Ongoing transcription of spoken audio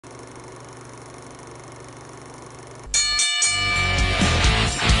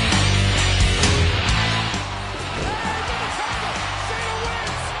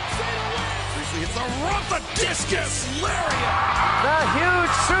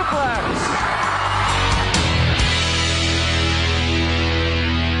Suplex.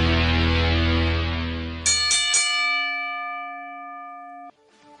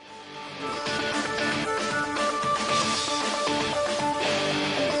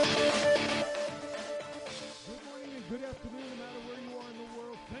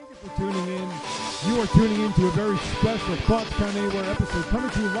 You are tuning in to a very special Thoughts Count Anywhere episode coming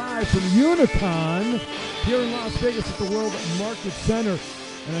to you live from Unicon here in Las Vegas at the World Market Center.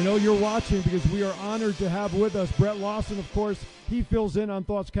 And I know you're watching because we are honored to have with us Brett Lawson, of course. He fills in on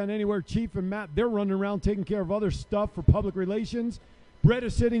Thoughts Count Anywhere. Chief and Matt, they're running around taking care of other stuff for public relations. Brett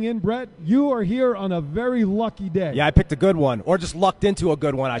is sitting in. Brett, you are here on a very lucky day. Yeah, I picked a good one, or just lucked into a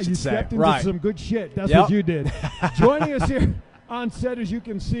good one, I should say. You stepped into some good shit. That's what you did. Joining us here on set, as you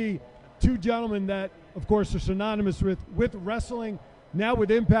can see, two gentlemen that, of course, are synonymous with wrestling, now with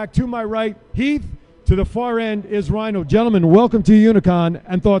Impact. To my right, Heath. To the far end is Rhino. Gentlemen, welcome to Unicon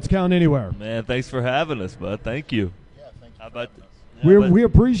and Thoughts Count Anywhere. Man, thanks for having us, bud. Thank you. Yeah, thank you. How about we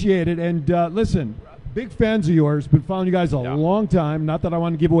appreciate it. And listen, big fans of yours. Been following you guys a long time. Not that I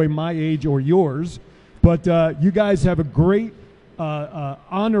want to give away my age or yours, but you guys have a great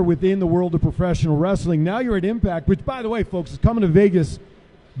honor within the world of professional wrestling. Now you're at Impact, which, by the way, folks, is coming to Vegas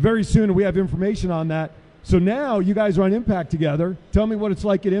very soon, and we have information on that. So now you guys are on Impact together. Tell me what it's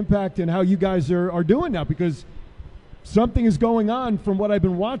like at Impact and how you guys are doing now, because something is going on from what I've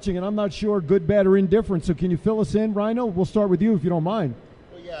been watching, and I'm not sure good, bad, or indifferent. So can you fill us in, Rhino? We'll start with you if you don't mind.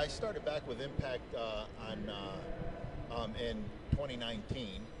 Well, yeah, I started back with Impact in 2019,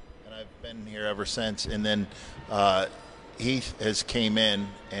 and I've been here ever since. And then Heath has came in,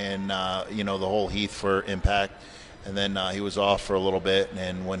 and the whole Heath for Impact. And then he was off for a little bit,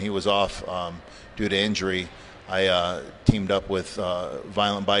 and when he was off due to injury, I teamed up with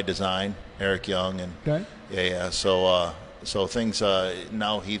Violent by Design, Eric Young, and so things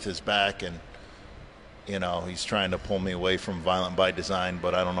now Heath is back, and he's trying to pull me away from Violent by Design,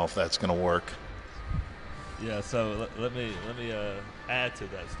 but I don't know if that's going to work. Yeah, so let me add to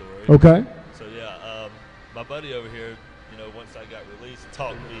that story. Okay. So my buddy over here, once I got released,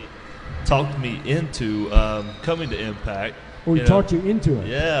 talked me into coming to Impact. Or he talked you into it?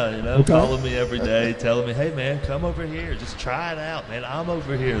 Yeah, calling me every day, telling me, hey, man, come over here. Just try it out, man. I'm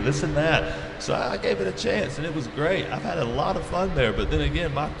over here, this and that. So I gave it a chance, and it was great. I've had a lot of fun there. But then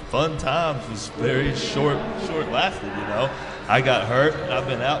again, my fun times was very short-lasted, I got hurt, and I've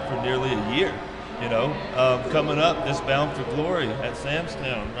been out for nearly a year. Coming up, this Bound for Glory at Sam's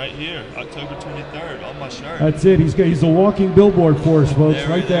Town right here, October 23rd, on my shirt. That's it. He's a walking billboard for us, folks,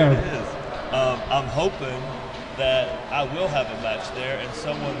 right there. It is. I'm hoping that I will have a match there and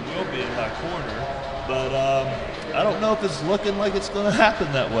someone will be in my corner, but I don't know if it's looking like it's going to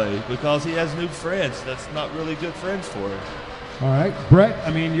happen that way because he has new friends that's not really good friends for him. All right.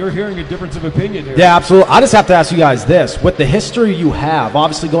 Brett, you're hearing a difference of opinion here. Yeah, absolutely. I just have to ask you guys this. With the history you have,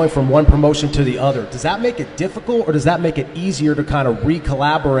 obviously going from one promotion to the other, does that make it difficult or does that make it easier to kind of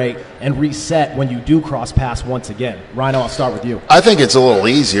re-collaborate and reset when you do cross paths once again? Rhino, I'll start with you. I think it's a little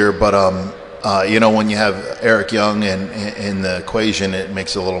easier, but when you have Eric Young in the equation, it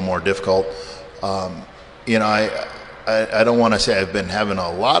makes it a little more difficult. I don't want to say I've been having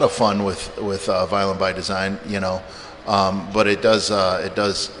a lot of fun with Violent by Design, but it does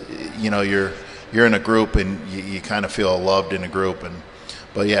you're in a group and you kind of feel loved in a group.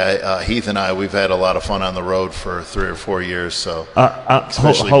 But Heath and I, we've had a lot of fun on the road for 3 or 4 years, so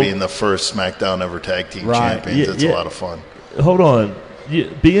especially being the first SmackDown ever tag team champions, it's a lot of fun. Hold on.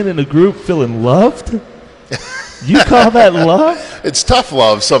 Being in a group feeling loved? You call that love? It's tough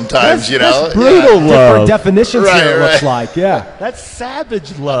love sometimes, That's brutal love. Different definitions here, it looks like, That's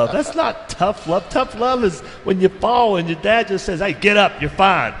savage love. That's not tough love. Tough love is when you fall and your dad just says, hey, get up, you're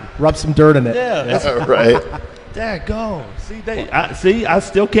fine. Rub some dirt in it. Yeah, right. Dad, go. I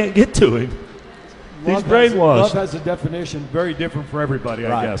still can't get to him. He's brainwashed. Love has a definition very different for everybody,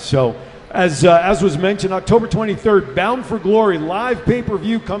 I guess. So, as was mentioned, October 23rd, Bound for Glory, live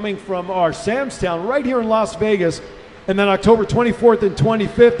pay-per-view coming from our Sam's Town right here in Las Vegas. And then October 24th and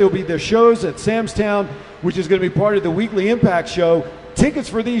 25th, there'll be the shows at Sam's Town, which is going to be part of the weekly Impact show. Tickets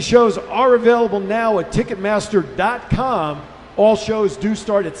for these shows are available now at Ticketmaster.com. All shows do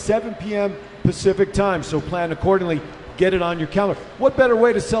start at 7 p.m. Pacific time, so plan accordingly. Get it on your calendar. What better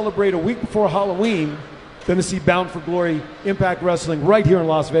way to celebrate a week before Halloween than to see Bound for Glory Impact Wrestling right here in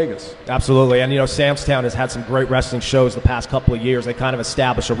Las Vegas? Absolutely. And, Sam's Town has had some great wrestling shows the past couple of years. They kind of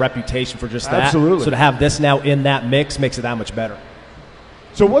established a reputation for just that. Absolutely. So to have this now in that mix makes it that much better.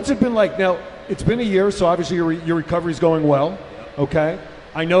 So what's it been like? Now, it's been a year, so obviously your recovery's going well, okay?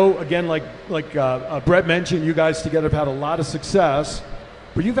 I know, again, like Brett mentioned, you guys together have had a lot of success.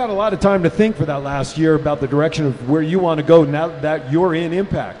 But you've had a lot of time to think for that last year about the direction of where you want to go now that you're in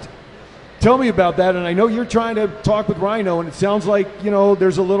Impact. Tell me about that, and I know you're trying to talk with Rhino, and it sounds like,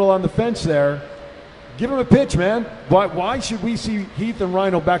 there's a little on the fence there. Give him a pitch, man. Why should we see Heath and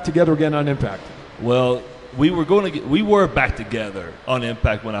Rhino back together again on Impact? Well, we were back together on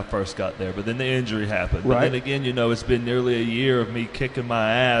Impact when I first got there, but then the injury happened. Right. But then again, it's been nearly a year of me kicking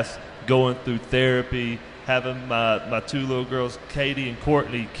my ass, going through therapy, having my two little girls, Katie and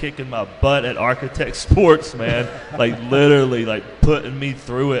Courtney, kicking my butt at Architect Sports, man. Literally, putting me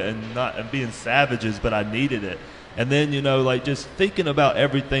through it and being savages, but I needed it. And then, just thinking about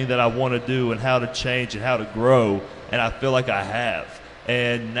everything that I want to do and how to change and how to grow, and I feel like I have.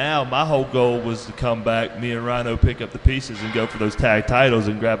 And now my whole goal was to come back, me and Rhino pick up the pieces and go for those tag titles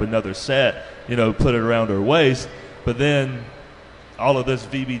and grab another set, put it around our waist. But then all of this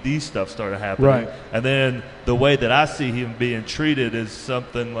VBD stuff started happening. Right. And then the way that I see him being treated is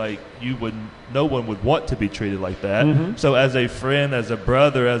something like no one would want to be treated like that. Mm-hmm. So as a friend, as a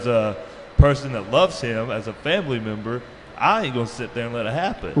brother, as a person that loves him, as a family member, I ain't going to sit there and let it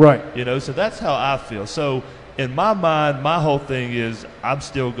happen. Right. So that's how I feel. So in my mind, my whole thing is I'm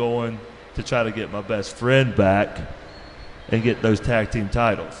still going to try to get my best friend back and get those tag team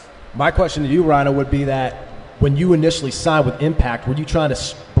titles. My question to you, Rhino, would be that when you initially signed with Impact, were you trying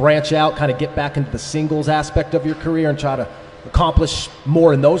to branch out, kind of get back into the singles aspect of your career and try to accomplish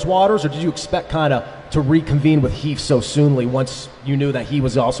more in those waters, or did you expect kind of to reconvene with Heath so soonly once you knew that he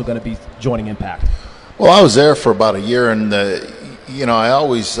was also going to be joining Impact? Well, I was there for about a year, and I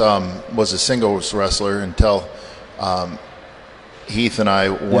always was a singles wrestler until Heath and I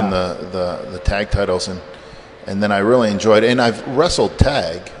won the tag titles, and then I really enjoyed it. And I've wrestled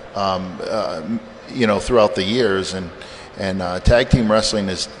tag, throughout the years, and tag team wrestling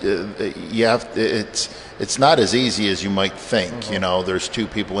is it's not as easy as you might think. Mm-hmm. There's two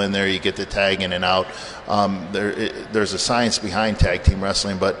people in there, you get the tag in and out. There's a science behind tag team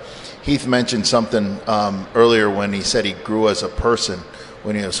wrestling, but Heath mentioned something earlier when he said he grew as a person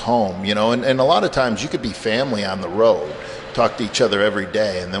when he was home, and a lot of times you could be family on the road, talk to each other every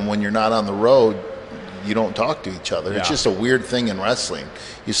day, and then when you're not on the road, you don't talk to each other. Yeah. It's just a weird thing in wrestling.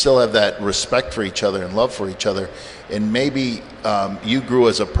 You still have that respect for each other and love for each other, and maybe you grew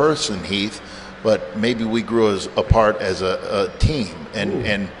as a person, Heath, but maybe we grew apart as a team,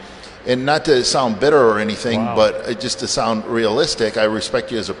 and not to sound bitter or anything, wow, but just to sound realistic, I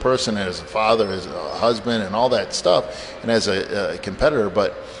respect you as a person, and as a father, as a husband, and all that stuff, and as a competitor.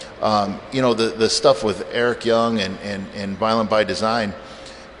 But the stuff with Eric Young and Violent by Design,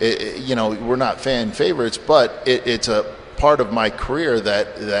 we're not fan favorites, but it's a part of my career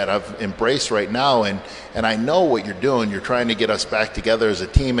that I've embraced right now, and I know what you're doing. You're trying to get us back together as a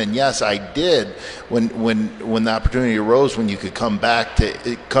team, and yes, I did when the opportunity arose, when you could come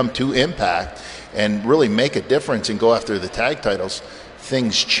to Impact and really make a difference and go after the tag titles.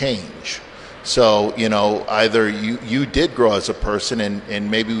 Things change. So, either you did grow as a person, and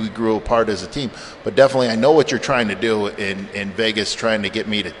maybe we grew apart as a team. But definitely, I know what you're trying to do in Vegas, trying to get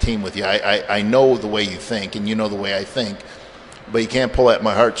me to team with you. I know the way you think, and you know the way I think. But you can't pull at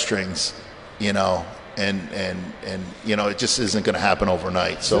my heartstrings, and it just isn't going to happen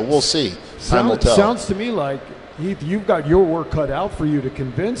overnight. So we'll see. Time will tell. Sounds to me like, Heath, you've got your work cut out for you to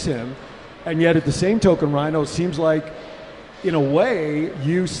convince him. And yet, at the same token, Rhino, it seems like, in a way,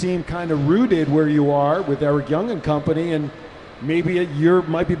 you seem kind of rooted where you are with Eric Young and company, and maybe you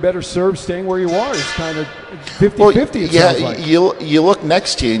might be better served staying where you are. It's kind of 50-50, sounds like. You look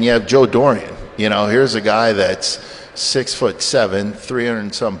next to you, and you have Joe Dorian. Here's a guy that's 6'7", 300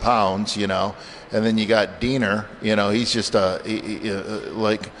 and some pounds, and then you got Diener. He's just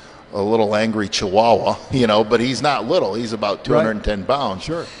like a little angry Chihuahua, but he's not little. He's about 210 pounds.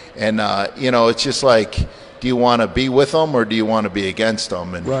 Sure. And, it's just like, do you want to be with them or do you want to be against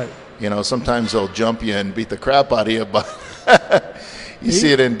them? And, right. Sometimes they'll jump you and beat the crap out of you, but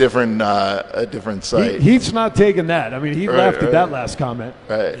see it in a different site. Heath's not taking that. I mean, he laughed at that last comment.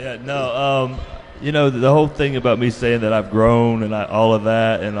 Right. Yeah, no, the whole thing about me saying that I've grown and all of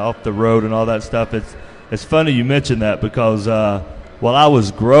that and off the road and all that stuff, it's funny you mentioned that because while I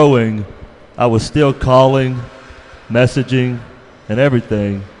was growing, I was still calling, messaging, and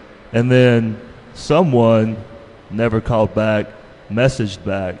everything. And then someone never called back, messaged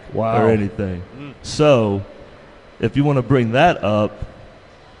back, wow, or anything. So if you want to bring that up,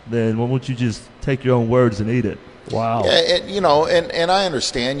 then why won't you just take your own words and eat it? Wow. Yeah, and I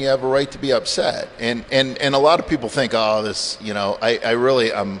understand you have a right to be upset. And a lot of people think,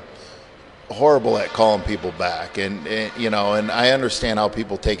 I'm horrible at calling people back. And I understand how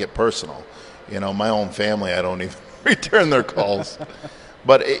people take it personal. My own family, I don't even return their calls.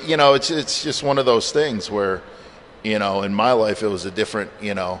 But it's just one of those things where, in my life it was a different,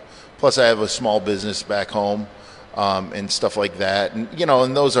 Plus I have a small business back home, and stuff like that, and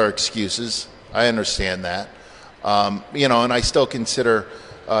and those are excuses. I understand that, and I still consider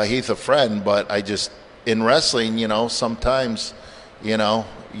Heath a friend, but I just in wrestling, sometimes, you're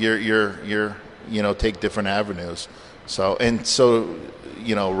take different avenues. So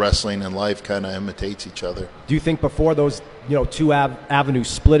wrestling and life kind of imitates each other. Do you think before those, two avenues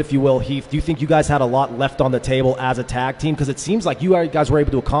split, if you will, Heath, do you think you guys had a lot left on the table as a tag team? Because it seems like you guys were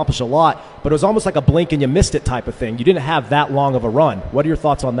able to accomplish a lot, but it was almost like a blink and you missed it type of thing. You didn't have that long of a run. What are your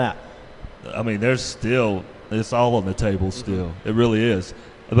thoughts on that? I mean, it's all on the table still. It really is.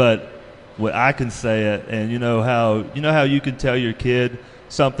 But what I can say it, and you know how you can tell your kid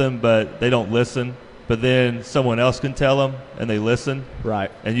something, but they don't listen, but then someone else can tell them and they listen. Right.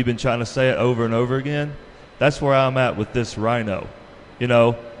 And you've been trying to say it over and over again. That's where I'm at with this Rhino.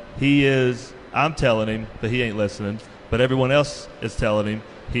 I'm telling him, but he ain't listening. But everyone else is telling him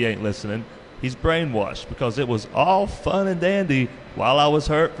he ain't listening. He's brainwashed because it was all fun and dandy while I was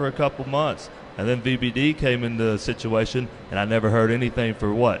hurt for a couple months. And then VBD came into the situation, and I never heard anything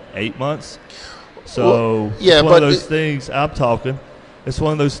for, 8 months? So it's one of those things I'm talking. It's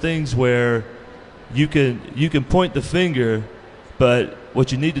one of those things where you can point the finger, but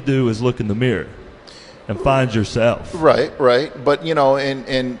what you need to do is look in the mirror and find yourself. Right. But,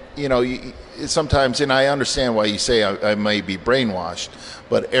 sometimes, and I understand why you say I may be brainwashed,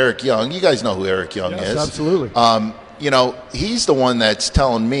 but Eric Young, you guys know who Eric Young is. Absolutely. He's the one that's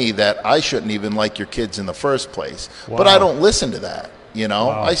telling me that I shouldn't even like your kids in the first place. Wow. But I don't listen to that.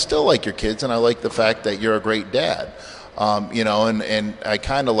 Wow. I still like your kids, and I like the fact that you're a great dad. And I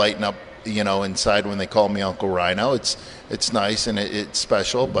kind of lighten up, inside when they call me Uncle Rhino. It's nice and it's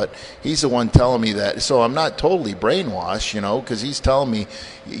special, but he's the one telling me that. So I'm not totally brainwashed, because he's telling me,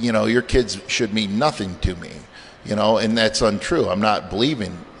 your kids should mean nothing to me, and that's untrue. I'm not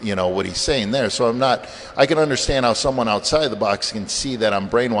believing, what he's saying there. So I can understand how someone outside the box can see that I'm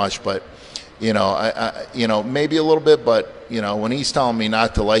brainwashed, but, I maybe a little bit, but, when he's telling me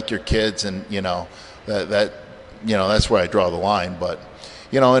not to like your kids and, that's where I draw the line. But,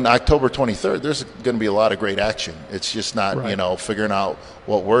 in October 23rd, there's going to be a lot of great action. It's just not, right. Figuring out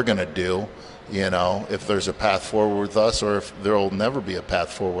what we're going to do, if there's a path forward with us or if there will never be a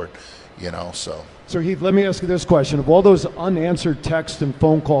path forward, so. So, Heath, let me ask you this question. Of all those unanswered texts and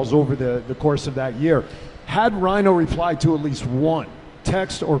phone calls over the course of that year, had Rhino replied to at least one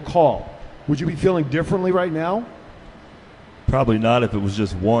text or call, would you be feeling differently right now? Probably not if it was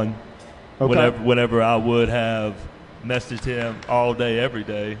just one. Okay. Whenever I would have messaged him all day, every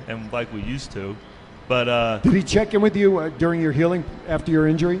day, and like we used to. But did he check in with you during your healing after your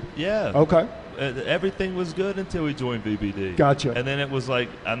injury? Yeah. Okay. Everything was good until he joined VBD. Gotcha. And then it was like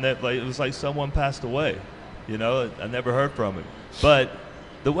it was like someone passed away. I never heard from him. But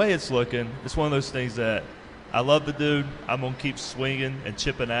the way it's looking, it's one of those things that I love the dude. I'm gonna keep swinging and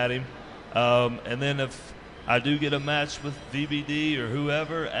chipping at him. And then if I do get a match with VBD or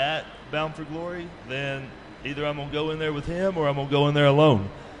whoever at Bound for Glory, then either I'm going to go in there with him or I'm going to go in there alone.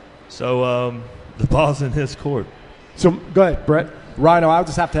 So the ball's in his court. So go ahead, Brett. Rhino, I would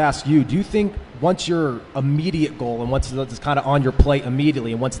just have to ask you, do you think once your immediate goal and once it's kind of on your plate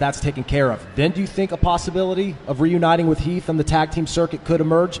immediately and once that's taken care of, then do you think a possibility of reuniting with Heath on the tag team circuit could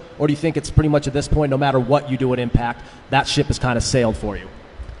emerge? Or do you think it's pretty much at this point, no matter what you do at Impact, that ship has kind of sailed for you?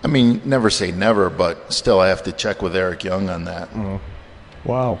 I mean, never say never, but still I have to check with Eric Young on that. Mm-hmm.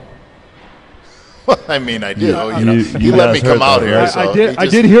 Wow. I mean, I do. You let me come out here. So I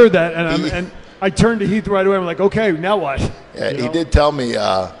did hear that, and I turned to Heath right away. I'm like, okay, now what? Yeah, he did tell me. We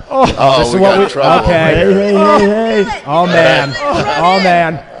got in trouble. Okay. Hey. Oh man. Oh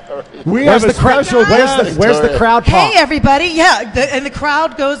man. We have a special guest. Where's the crowd pop? Hey everybody! Yeah, and the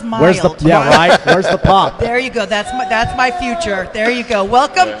crowd goes mild. Where's the pop? There you go. That's my future. There you go.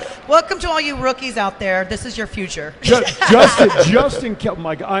 Welcome to all you rookies out there. This is your future. Justin,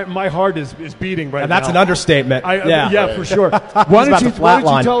 my heart is beating right now. And that's an understatement. Yeah, for sure. Why don't you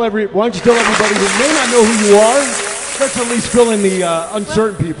tell everybody who may not know who you are? Let's at least fill in the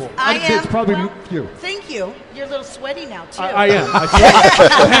uncertain people. It's probably you. Thank you. You're a little sweaty now too. I am.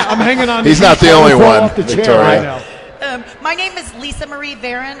 I'm hanging on. He's not the only one. Off the chair right now. My name is Lisa Marie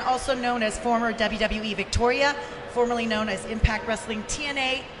Varon, also known as former WWE Victoria, formerly known as Impact Wrestling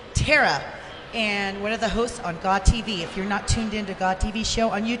TNA Tara, and one of the hosts on God TV. If you're not tuned into God TV show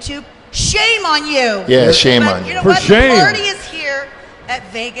on YouTube, shame on you. Yeah, shame on you. You know For what? shame. The party is here at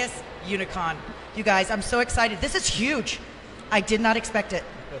Vegas Unicon. You guys, I'm so excited. This is huge. I did not expect it.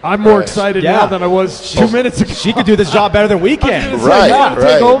 I'm more excited now than I was 2 minutes ago. She could do this job better than we can. Right.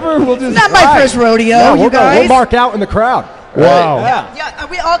 Take over. We'll just Not my first rodeo, No, you guys. we'll mark out in the crowd. Wow. Yeah, are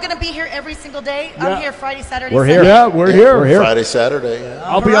we all going to be here every single day? Yeah. I'm here Friday, Saturday, We're Sunday. here. Yeah, we're here. We're here. Friday, Saturday. Yeah.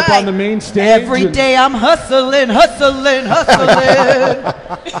 I'll be up on the main stage. Every and- day I'm hustling.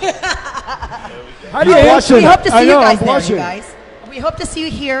 How do you We answer? hope to see I know, you I'm guys there, blushing. you guys. We hope to see you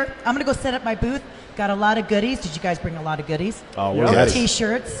here. I'm going to go set up my booth. Got a lot of goodies. Did you guys bring a lot of goodies? Oh, Yeah. we're ready.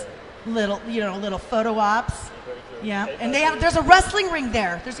 T-shirts, little photo ops. Yeah, and there's a wrestling ring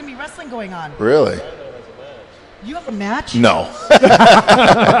there. There's going to be wrestling going on. Really? You have a match? No.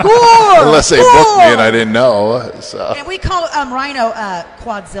 Gore! Unless they booked me and I didn't know. So. And we call Rhino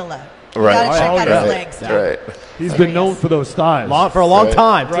Quadzilla. You Right. gotta check out his Right. legs. That's right. He's been known for those thighs. For a long Right.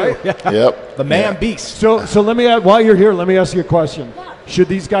 time, too. Right? Yep. The man Yeah. beast. So let me while you're here, let me ask you a question. Should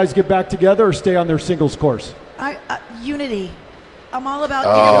these guys get back together or stay on their singles course? Unity. I'm all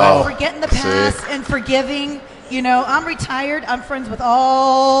about forgetting the see. past and forgiving. I'm retired. I'm friends with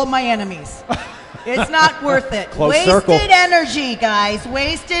all my enemies. It's not worth it. Close Wasted circle. energy, guys.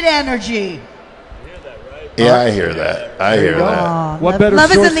 Wasted energy. Yeah, I hear that. I hear that. Aw, What love, better love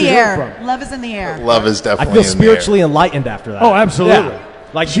is source in to the hear it air. from? Love is in the air. Love is I definitely feel in spiritually enlightened after that. Oh, absolutely. Yeah.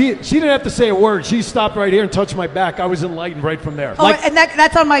 Like She didn't have to say a word. She stopped right here and touched my back. I was enlightened right from there. Oh, and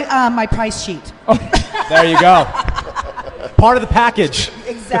that's on my price sheet. there you go. Part of the package.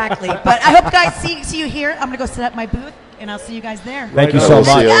 Exactly. But I hope guys see you here. I'm gonna go set up my booth, and I'll see you guys there. Thank you on. so We'll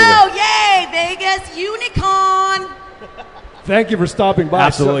see much. you. Oh, yay, Vegas Unicon. Thank you for stopping by.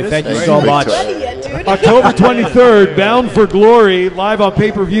 Absolutely. So Thank you this- so much. Ready yet, dude? October 23rd, Bound for Glory, live on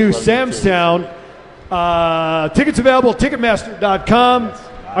pay-per-view, Samstown. Tickets available at Ticketmaster.com.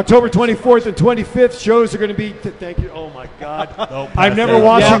 October 24th and 25th, shows are going to be. Thank you. Oh my God! I'm never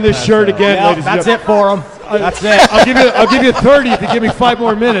washing this shirt again, Yeah, ladies and that's gentlemen. it for him. That's it. I'll give you 30 if you give me 5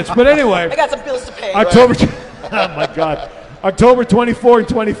 more minutes. But anyway, I got some bills to pay. October. Oh my God! October 24 and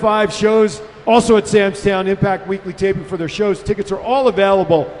 25 shows also at Samstown. Impact weekly taping for their shows. Tickets are all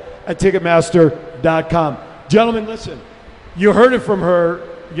available at Ticketmaster.com. Gentlemen, listen. You heard it from her.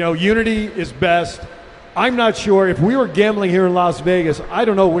 Unity is best. I'm not sure if we were gambling here in Las Vegas. I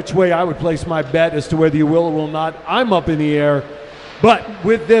don't know which way I would place my bet as to whether you will or will not. I'm up in the air. But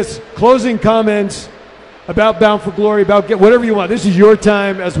with this, closing comments about Bound for Glory, about whatever you want. This is your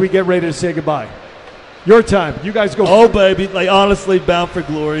time as we get ready to say goodbye. Your time. You guys go. Oh, baby. Honestly, Bound for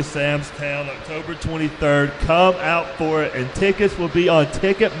Glory, Samstown, October 23rd. Come out for it. And tickets will be on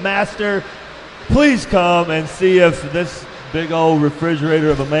Ticketmaster. Please come and see if this big old refrigerator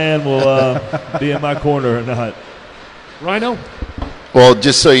of a man will be in my corner or not. Rhino? Well,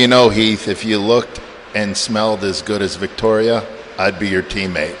 just so you know, Heath, if you looked and smelled as good as Victoria, I'd be your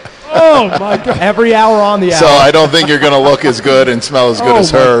teammate. Oh, my God. Every hour on the hour. So I don't think you're going to look as good and smell as good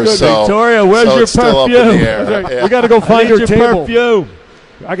as my her. goodness. So Victoria, where's so your it's still up in perfume? the air. Yeah. We got to go find her Your table. perfume.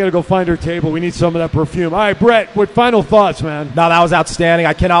 I got to go find her table. We need some of that perfume. All right, Brett, what final thoughts, man? No, that was outstanding.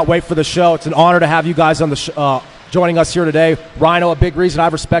 I cannot wait for the show. It's an honor to have you guys on the joining us here today. Rhino, a big reason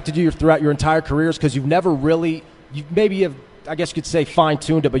I've respected you throughout your entire careers because you've never really, I guess you could say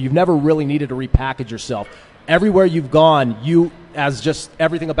fine-tuned it, but you've never really needed to repackage yourself. Everywhere you've gone, you, as just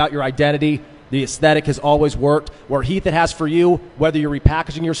everything about your identity, the aesthetic has always worked. Where Heath, it has for you, whether you're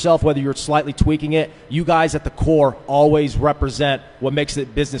repackaging yourself, whether you're slightly tweaking it, you guys at the core always represent what makes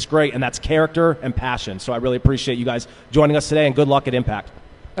it business great, and that's character and passion. So I really appreciate you guys joining us today, and good luck at Impact.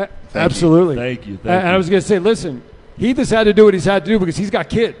 Absolutely. Thank you. And I was going to say, listen, Heath has had to do what he's had to do because he's got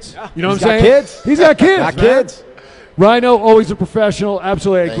kids. You know what He's I'm got saying? kids. He's got kids. Got man. kids. Rhino, always a professional.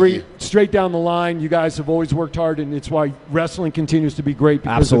 Absolutely, I Thank agree. you. Straight down the line, you guys have always worked hard, and it's why wrestling continues to be great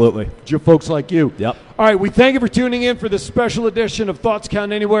because Absolutely. of folks like you. Yep. All right, we thank you for tuning in for this special edition of Thoughts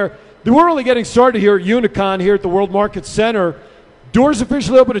Count Anywhere. We're only getting started here at Unicon here at the World Market Center. Doors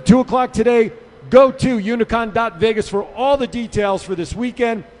officially open at 2 o'clock today. Go to unicon.vegas for all the details for this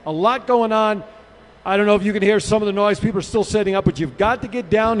weekend. A lot going on. I don't know if you can hear some of the noise. People are still setting up, but you've got to get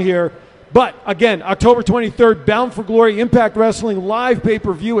down here. But, again, October 23rd, Bound for Glory, Impact Wrestling, live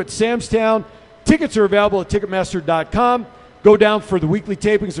pay-per-view at Samstown. Tickets are available at Ticketmaster.com. Go down for the weekly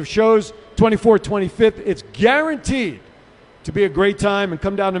tapings of shows, 24th, 25th. It's guaranteed to be a great time, and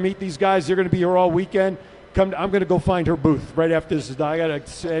come down to meet these guys. They're going to be here all weekend. I'm going to go find her booth right after this is done. I got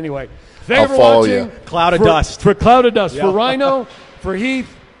to anyway. Thank you for follow watching. you. Cloud of dust. For Cloud of Dust. Yeah. For Rhino, for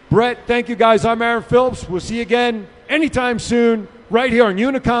Heath, Brett, thank you guys. I'm Aaron Phillips. We'll see you again anytime soon right here on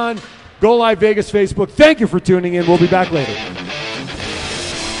Unicon. Go Live Vegas Facebook. Thank you for tuning in. We'll be back later.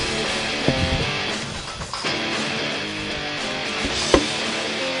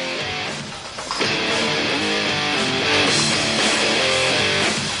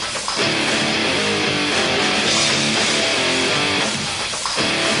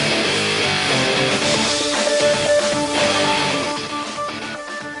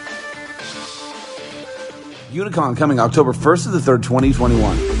 Unicon coming October 1st to the 3rd,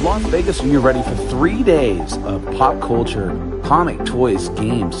 2021. Las Vegas, when you're ready for 3 days of pop culture, comic, toys,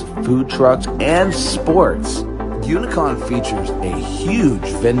 games, food trucks, and sports. Unicon features a huge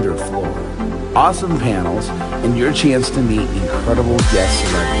vendor floor, awesome panels, and your chance to meet incredible guest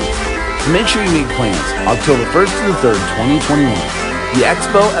celebrities. So make sure you make plans October 1st to the 3rd, 2021. The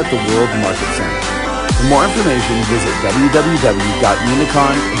Expo at the World Market Center. For more information, visit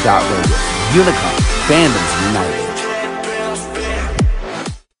www.unicon.vegas. Unicon, fandoms united.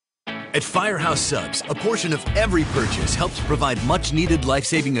 At Firehouse Subs, a portion of every purchase helps provide much-needed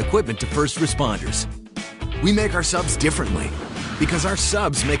life-saving equipment to first responders. We make our subs differently because our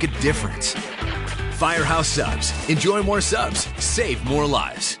subs make a difference. Firehouse Subs. Enjoy more subs. Save more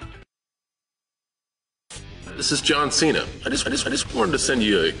lives. This is John Cena. I just wanted to send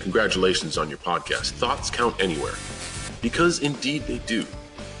you a congratulations on your podcast. Thoughts count anywhere. Because indeed they do.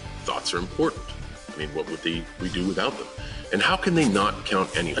 Thoughts are important. I mean, what would we do without them? And how can they not count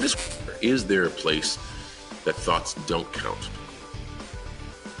anywhere? Is there a place that thoughts don't count?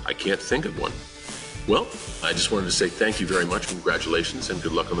 I can't think of one. Well, I just wanted to say thank you very much, congratulations, and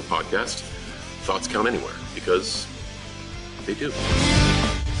good luck on the podcast. Thoughts count anywhere, because they do.